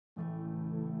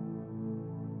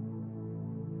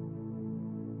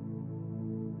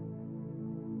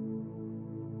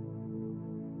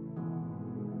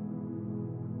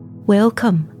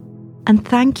Welcome, and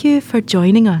thank you for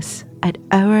joining us at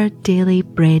Our Daily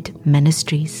Bread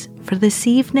Ministries for this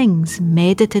evening's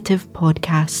meditative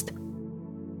podcast.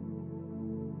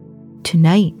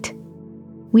 Tonight,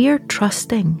 we are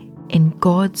trusting in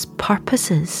God's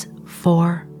purposes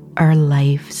for our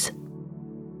lives.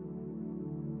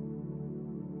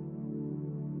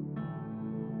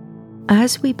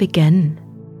 As we begin,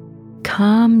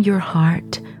 calm your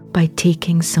heart by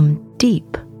taking some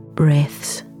deep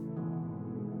breaths.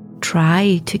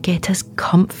 Try to get as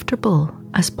comfortable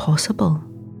as possible.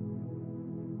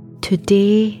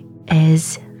 Today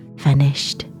is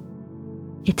finished.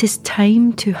 It is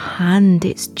time to hand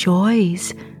its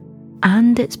joys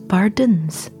and its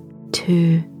burdens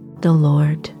to the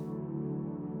Lord.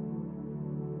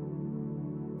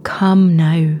 Come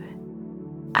now,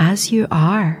 as you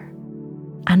are,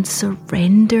 and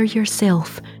surrender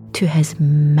yourself to His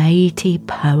mighty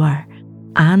power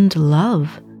and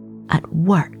love at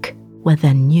work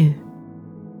within you.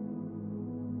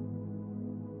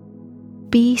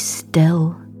 Be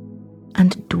still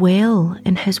and dwell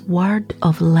in His word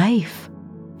of life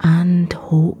and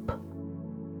hope.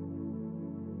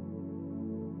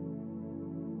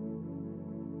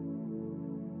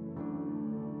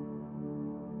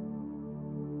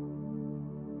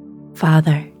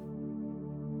 Father,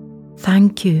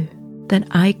 thank you that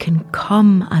I can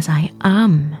come as I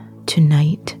am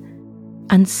tonight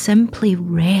and simply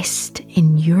rest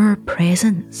in your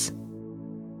presence.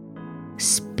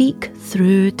 Speak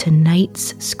through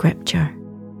tonight's scripture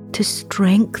to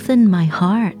strengthen my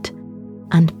heart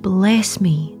and bless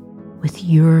me with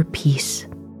your peace.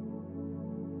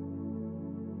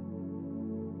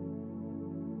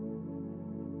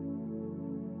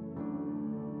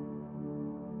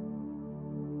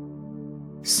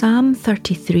 Psalm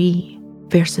 33,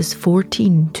 verses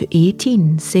 14 to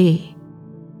 18 say,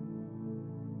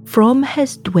 "From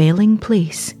His dwelling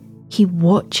place He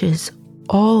watches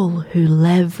all who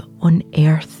live on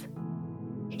earth.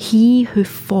 He who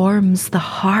forms the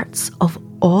hearts of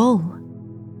all,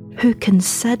 who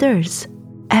considers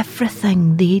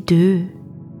everything they do.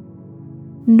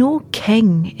 No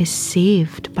king is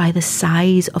saved by the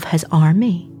size of his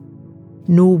army.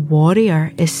 No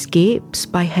warrior escapes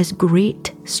by his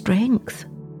great strength.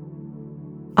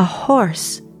 A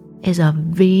horse is a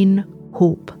vain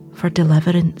hope for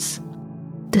deliverance.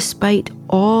 Despite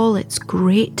all its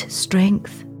great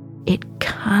strength, it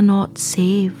cannot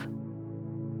save.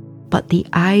 But the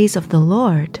eyes of the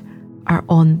Lord are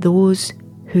on those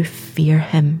who fear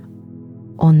Him,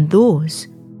 on those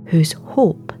whose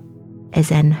hope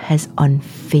is in His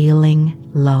unfailing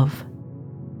love."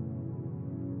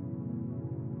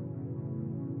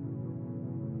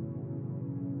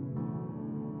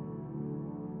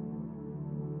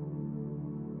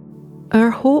 Our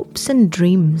hopes and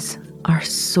dreams are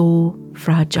so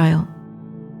fragile.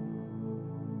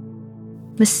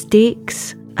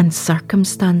 Mistakes and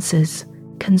circumstances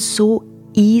can so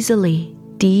easily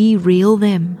derail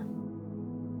them.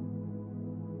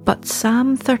 But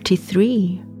Psalm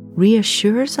 33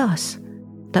 reassures us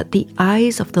that the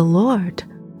eyes of the Lord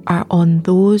are on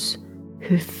those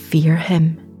who fear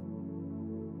Him.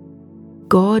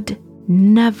 God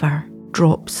never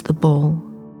drops the ball.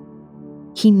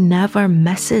 He never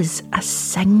misses a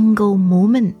single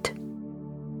moment.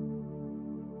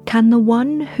 Can the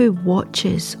one who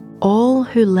watches all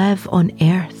who live on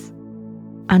earth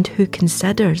and who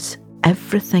considers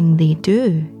everything they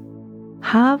do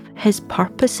have His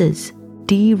purposes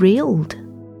derailed?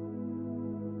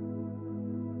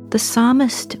 The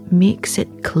psalmist makes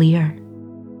it clear.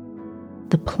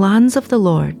 The plans of the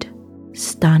Lord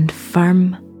stand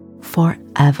firm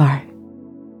forever.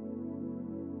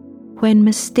 When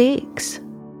mistakes,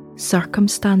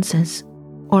 circumstances,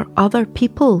 or other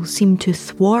people seem to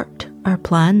thwart our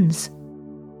plans,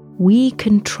 we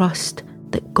can trust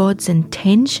that God's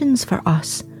intentions for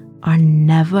us are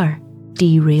never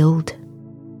derailed.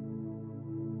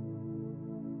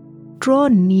 Draw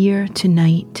near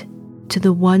tonight to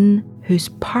the one whose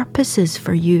purposes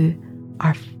for you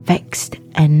are fixed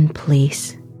in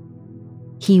place.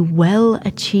 He will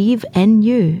achieve in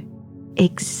you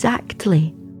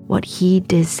exactly what He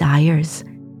desires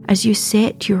as you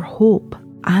set your hope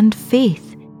and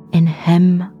faith in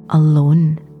Him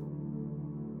alone.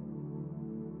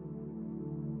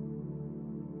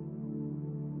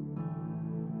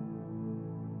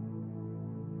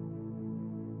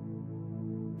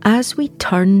 As we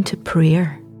turn to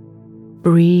prayer,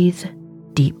 breathe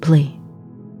deeply,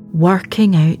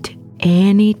 working out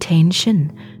any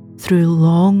tension through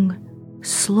long,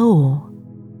 slow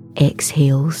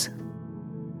exhales.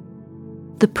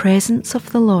 The presence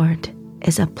of the Lord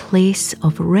is a place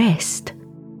of rest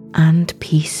and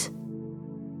peace.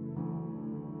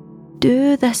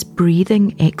 Do this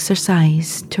breathing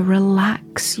exercise to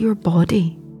relax your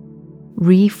body,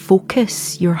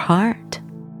 refocus your heart,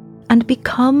 and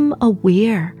become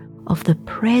aware of the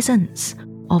presence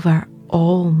of our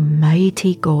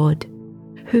Almighty God,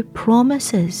 who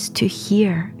promises to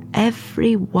hear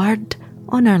every word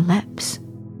on our lips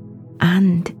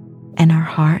and in our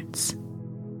hearts.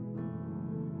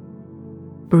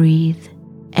 Breathe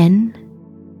in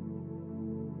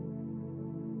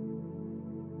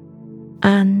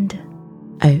and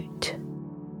out,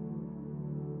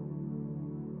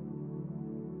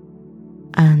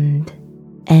 and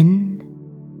in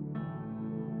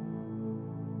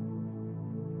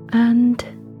and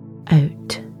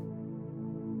out.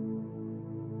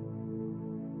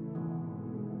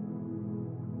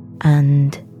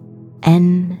 And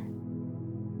in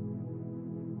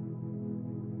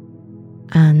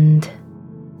and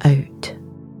out.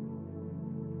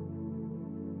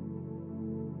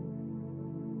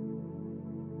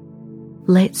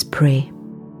 Let's pray.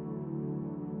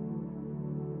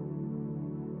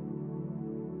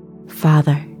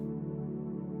 Father,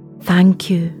 thank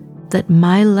you that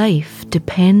my life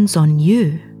depends on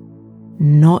you,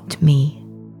 not me.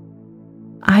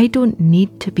 I don't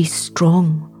need to be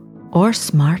strong or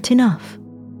smart enough.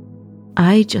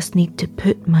 I just need to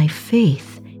put my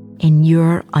faith in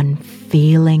your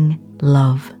unfailing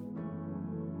love.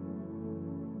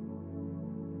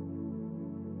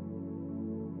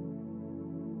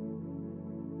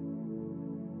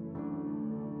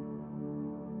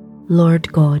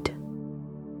 Lord God,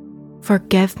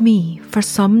 forgive me for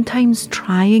sometimes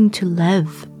trying to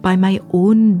live by my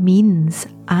own means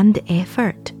and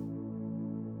effort.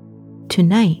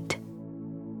 Tonight,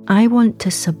 I want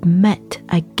to submit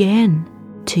again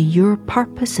to your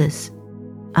purposes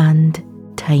and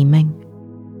timing.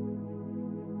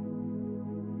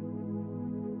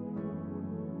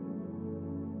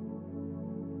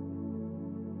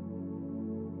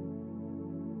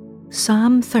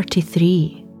 Psalm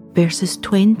 33 verses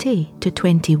 20 to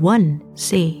 21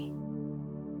 say,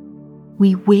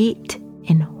 "We wait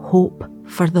in hope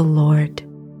for the Lord.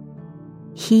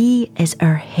 He is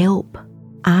our help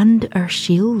and our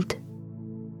shield.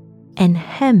 In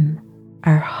him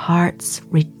our hearts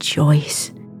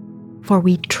rejoice, for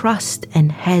we trust in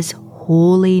his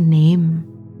holy name."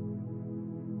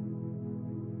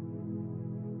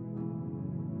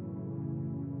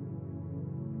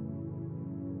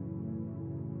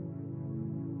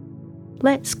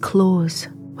 Let's close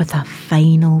with a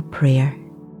final prayer.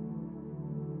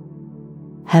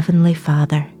 Heavenly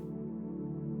Father,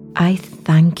 I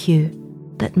thank you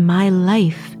that my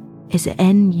life is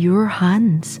in your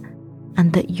hands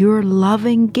and that your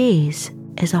loving gaze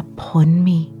is upon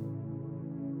me.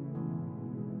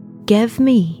 Give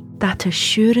me that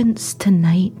assurance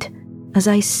tonight as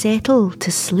I settle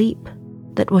to sleep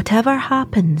that whatever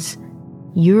happens,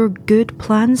 your good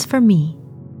plans for me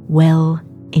will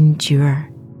endure.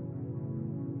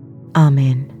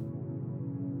 Amen.